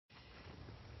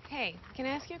Hey, can I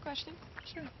ask you a question?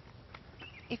 Sure.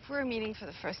 If we're meeting for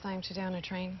the first time today on a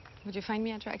train, would you find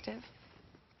me attractive?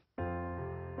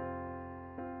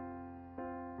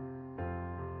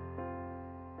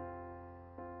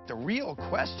 The real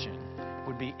question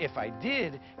would be, if I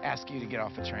did ask you to get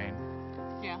off a train,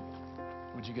 Yeah.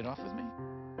 would you get off with me?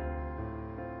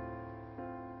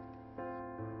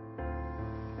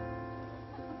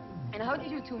 And how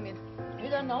did you two meet? You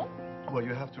don't know? Well,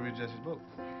 you have to read Jesse's book.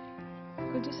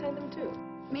 Could you sign them too?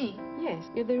 Me? Yes,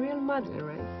 you're the real modeler,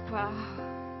 right? Well,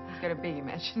 I've got a big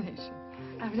imagination.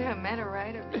 I've never met a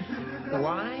writer before.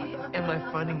 Why am I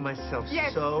finding myself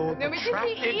Yes. so No, because he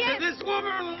attracted is. to this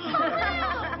woman?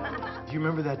 Do you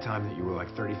remember that time that you were like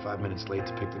 35 minutes late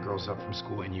to pick the girls up from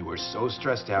school and you were so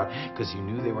stressed out because you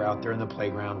knew they were out there in the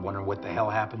playground wondering what the hell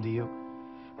happened to you?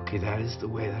 Okay, that is the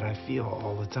way that I feel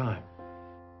all the time.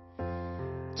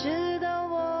 知道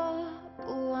我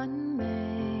不完美，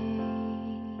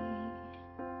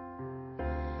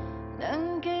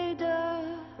能给的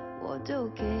我都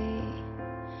给，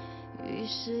于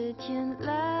是天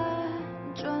蓝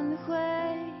转灰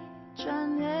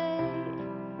转黑，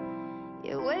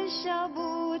也微笑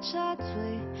不插嘴，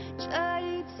这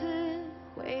一次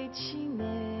会气馁。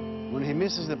 When he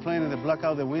misses the plane and they block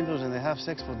out the windows and they have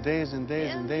sex for days and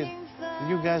days and days, did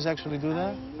you guys actually do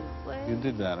that? You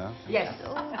did that, huh? Yes.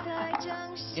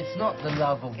 It's not the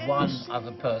love of one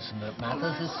other person that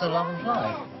matters, it's the love of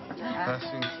life.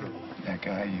 Passing through. That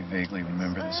guy you vaguely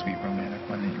remember, the sweet romantic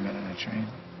one that you met on a train?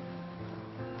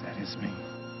 That is me.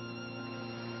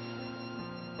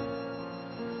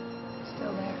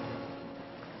 Still there.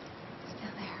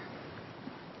 Still there.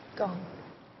 Go.